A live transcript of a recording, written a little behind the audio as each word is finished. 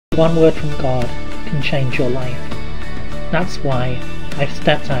One word from God can change your life. That's why I've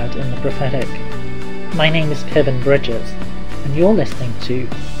stepped out in the prophetic. My name is Kevin Bridges, and you're listening to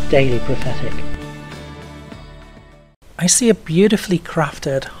Daily Prophetic. I see a beautifully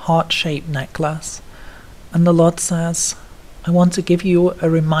crafted heart-shaped necklace, and the Lord says, I want to give you a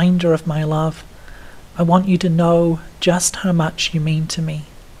reminder of my love. I want you to know just how much you mean to me.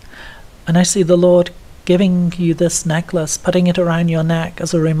 And I see the Lord giving you this necklace, putting it around your neck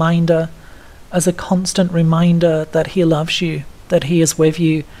as a reminder, as a constant reminder that He loves you, that He is with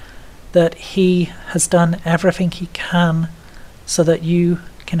you, that He has done everything He can so that you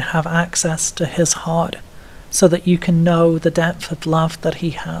can have access to His heart, so that you can know the depth of love that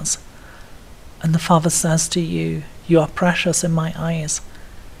He has. And the Father says to you, you are precious in my eyes.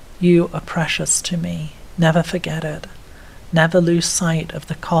 You are precious to me. Never forget it. Never lose sight of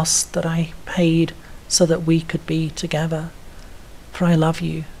the cost that I paid so that we could be together. For I love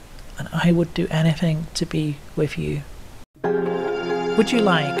you, and I would do anything to be with you. Would you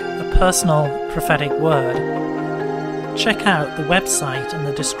like a personal prophetic word? Check out the website in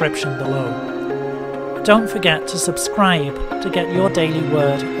the description below. Don't forget to subscribe to get your daily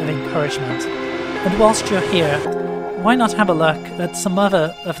word of encouragement. And whilst you're here, why not have a look at some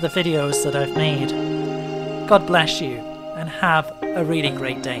other of the videos that I've made? God bless you, and have a really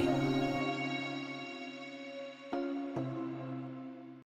great day.